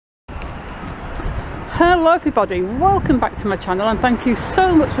Hello everybody, welcome back to my channel and thank you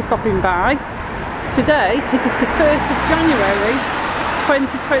so much for stopping by. Today it is the 1st of January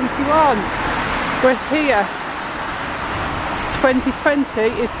 2021. We're here. 2020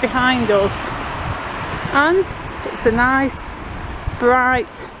 is behind us and it's a nice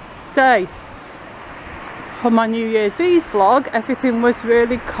bright day. On my New Year's Eve vlog everything was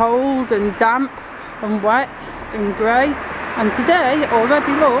really cold and damp and wet and grey, and today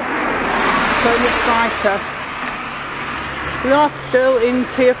already looks so much brighter. We are still in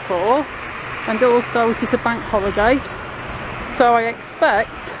Tier 4 and also it is a bank holiday, so I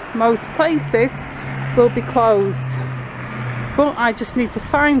expect most places will be closed, but I just need to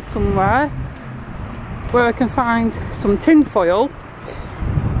find somewhere where I can find some tin foil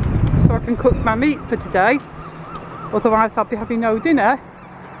so I can cook my meat for today, otherwise I'll be having no dinner.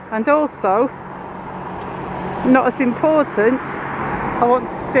 And also, not as important, I want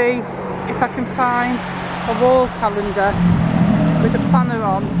to see if I can find a wall calendar with a planner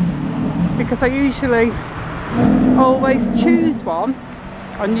on, because I usually always choose one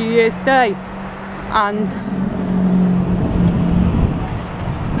on New Year's Day, and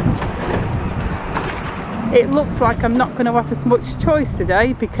it looks like I'm not going to have as much choice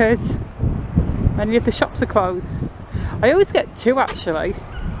today because many of the shops are closed. I always get two actually.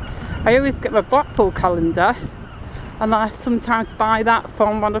 I always get my Blackpool calendar, and I sometimes buy that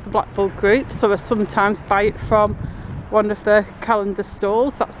from one of the Blackpool groups, or I sometimes buy it from one of the calendar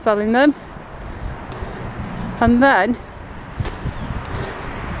stores that's selling them. And then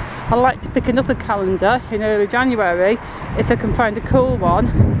I like to pick another calendar in early January if I can find a cool one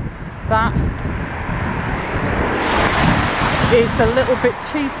that is a little bit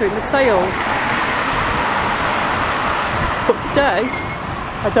cheaper in the sales. But today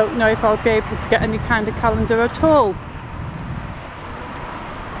I don't know if I'll be able to get any kind of calendar at all.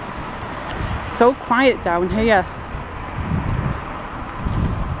 So quiet down here.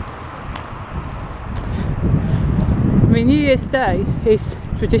 I mean, New Year's Day is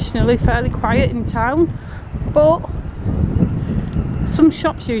traditionally fairly quiet in town, but some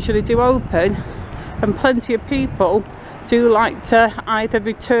shops usually do open and plenty of people do like to either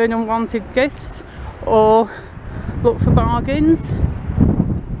return unwanted gifts or look for bargains.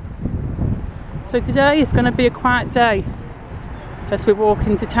 So today is going to be a quiet day as we walk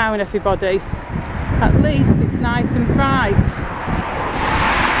into town, everybody. At least it's nice and bright.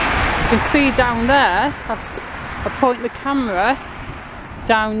 You can see down there, I point the camera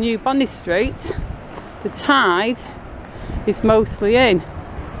down New Bonny Street, the tide is mostly in.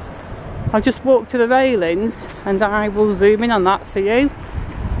 I'll just walk to the railings and I will zoom in on that for you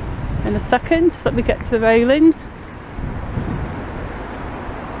in a second. Just let me get to the railings.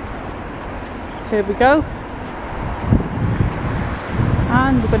 Here we go.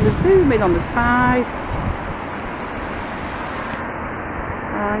 And we're going to zoom in on the tide,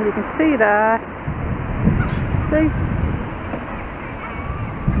 and you can see there, see,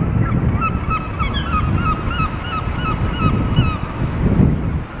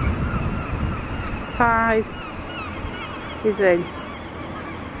 tide is in.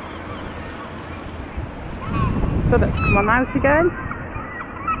 So let's come on out again.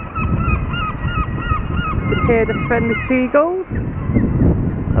 You can hear the friendly seagulls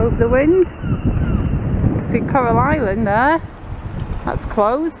over the wind. You can see Coral Island there, that's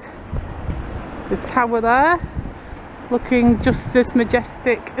closed. The tower there, looking just as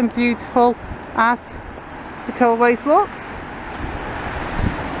majestic and beautiful as it always looks.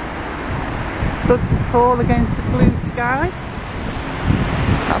 Stood tall against the blue sky.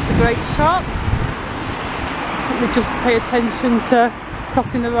 That's a great shot. Let me just pay attention to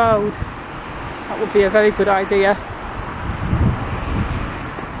crossing the road. That would be a very good idea.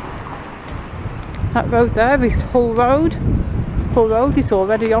 That road there is Hull Road. Hull Road is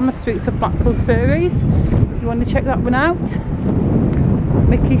already on the Streets of Blackpool series. If you want to check that one out.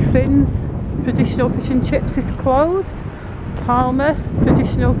 Mickey Finn's Traditional Fish and Chips is closed. Palmer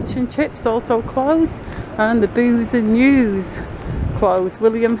Traditional Fish and Chips also closed. And the Booze and News closed.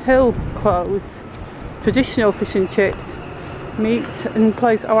 William Hill closed. Traditional Fish and Chips. Meat and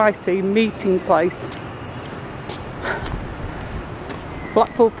place. Oh, I see. Meeting place.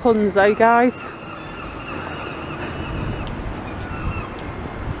 Blackpool puns, eh guys?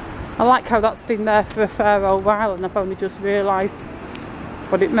 I like how that's been there for a fair old while and I've only just realised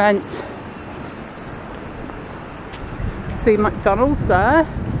what it meant. See McDonald's there.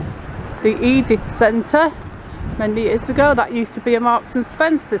 The Edith Centre. Many years ago that used to be a Marks and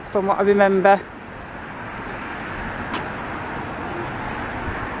Spencer's from what I remember.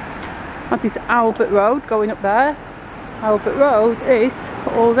 That is Albert Road going up there. Albert Road is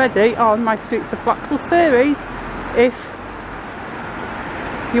already on my Streets of Blackpool series if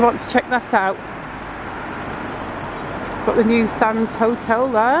you want to check that out. Got the new Sands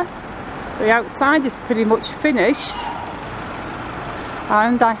Hotel there. The outside is pretty much finished,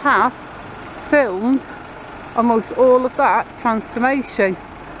 and I have filmed almost all of that transformation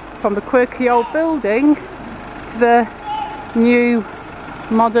from the quirky old building to the new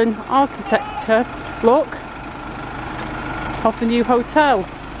modern architecture look of the new hotel.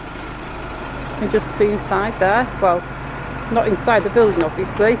 You can just see inside there, well, not inside the building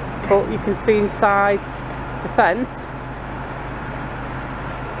obviously, but you can see inside the fence.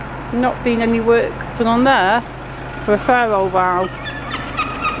 Not been any work done on there for a fair old while.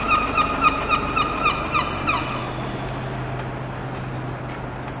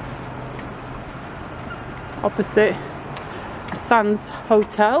 Opposite the Sands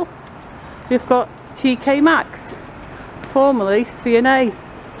Hotel we've got TK Maxx, formerly CNA.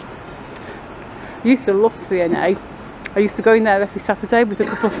 I used to love CNA. I used to go in there every Saturday with a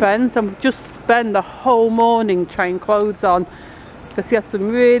couple of friends and we'd just spend the whole morning trying clothes on, because he had some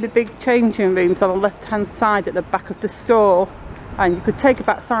really big changing rooms on the left hand side at the back of the store, and you could take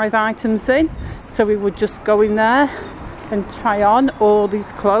about 5 items in. So we would just go in there and try on all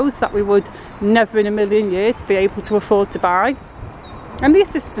these clothes that we would never in a million years be able to afford to buy. And the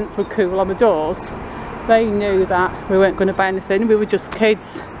assistants were cool on the doors. They knew that we weren't going to buy anything, we were just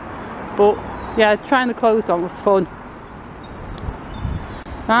kids. But yeah, trying the clothes on was fun.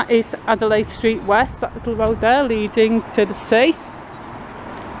 That is Adelaide Street West, that little road there leading to the sea.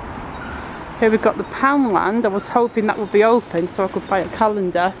 Here we've got the Poundland. I was hoping that would be open so I could buy a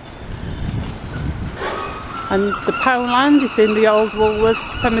calendar. And the Poundland is in the old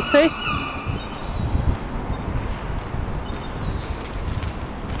Woolworths premises.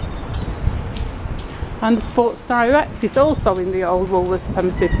 And the Sports Direct is also in the old Woolworths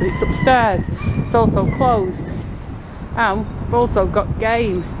premises, but it's upstairs. It's also closed. And we've also got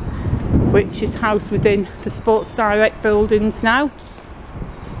Game, which is housed within the Sports Direct buildings now.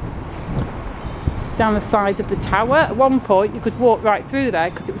 It's down the side of the tower. At one point you could walk right through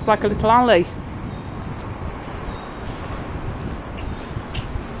there because it was like a little alley.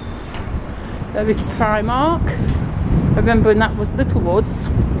 There is Primark. I remember when that was Littlewoods,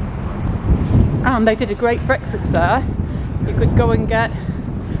 and they did a great breakfast there. You could go and get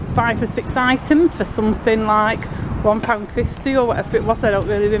 5 or 6 items for something like £1.50 or whatever it was, I don't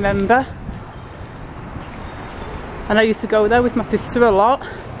really remember. And I used to go there with my sister a lot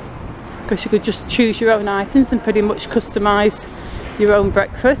because you could just choose your own items and pretty much customise your own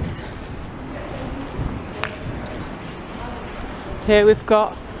breakfast. Here we've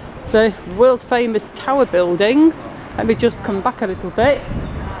got the world famous tower buildings. Let me just come back a little bit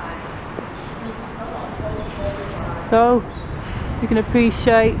so you can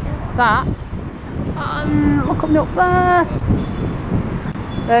appreciate that. And look at me up there.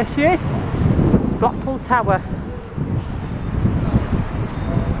 There she is, Blackpool Tower.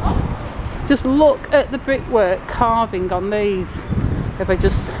 Just look at the brickwork carving on these. If I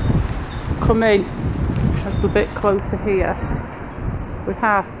just come in a little bit closer here, we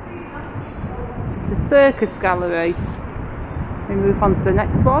have the Circus Gallery. We move on to the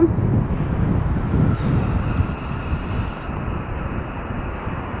next one.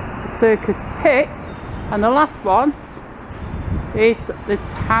 The Circus Pit, and the last one is the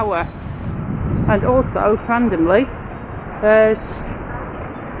Tower. And also, randomly, there's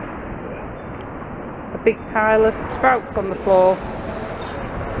a big pile of sprouts on the floor.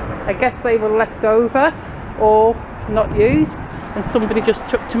 I guess they were left over or not used, and somebody just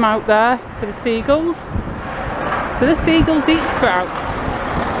chucked them out there for the seagulls. Do the seagulls eat sprouts?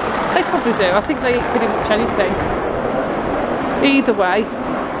 They probably do. I think they eat pretty much anything. Either way,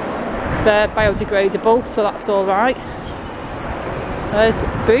 they're biodegradable, so that's alright. There's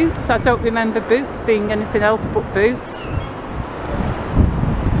Boots. I don't remember Boots being anything else but Boots.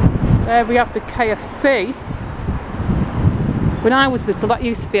 There we have the KFC. When I was little, that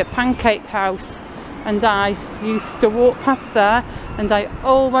used to be a pancake house, and I used to walk past there and I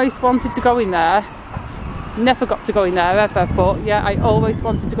always wanted to go in there. Never got to go in there ever, but yeah, I always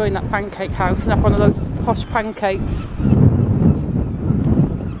wanted to go in that pancake house and have one of those posh pancakes.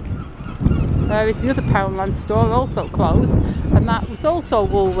 There is the other Poundland store, also closed, and that was also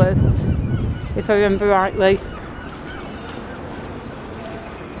Woolworths, if I remember rightly.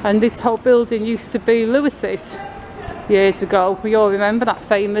 And this whole building used to be Lewis's years ago. We all remember that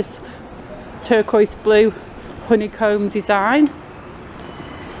famous turquoise blue honeycomb design.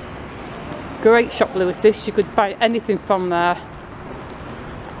 Great shop, Lewis's. You could buy anything from there.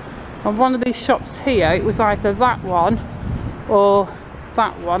 And one of these shops here, it was either that one or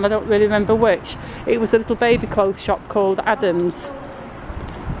that one, I don't really remember which. It was a little baby clothes shop called Adams,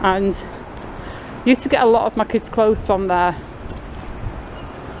 and I used to get a lot of my kids' clothes from there.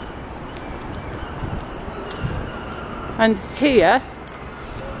 And here,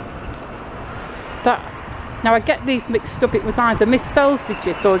 now I get these mixed up, it was either Miss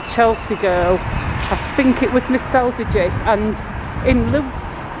Selfridges or Chelsea Girl. I think it was Miss Selfridges, and in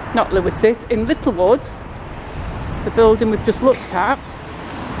in Littlewoods, the building we've just looked at,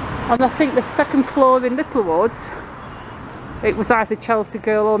 and I think the second floor in Littlewoods, it was either Chelsea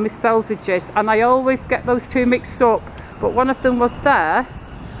Girl or Miss Selfridges, and I always get those two mixed up, but one of them was there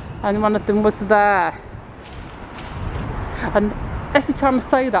and one of them was there. And every time I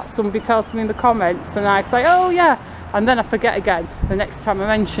say that, somebody tells me in the comments, and I say, oh yeah, and then I forget again the next time I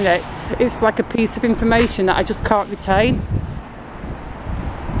mention it. It's like a piece of information that I just can't retain.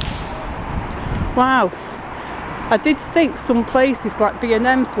 Wow, I did think some places like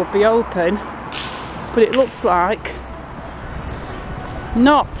B&M's would be open, but it looks like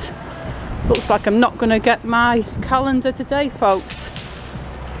not. Looks like I'm not going to get my calendar today, folks.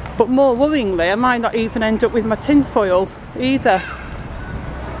 But more worryingly, I might not even end up with my tinfoil either.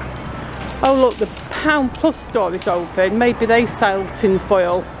 Oh look, the Pound Plus store is open. Maybe they sell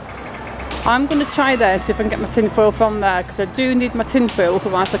tinfoil. I'm going to try there, see if I can get my tinfoil from there, because I do need my tinfoil,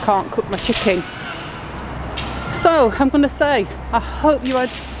 otherwise I can't cook my chicken. So I'm going to say, I hope you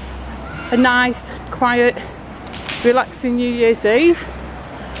had a nice, quiet, relaxing New Year's Eve,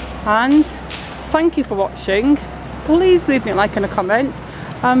 and thank you for watching. Please leave me a like and a comment,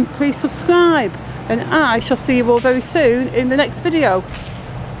 and please subscribe, and I shall see you all very soon in the next video.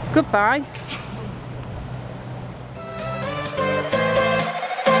 Goodbye.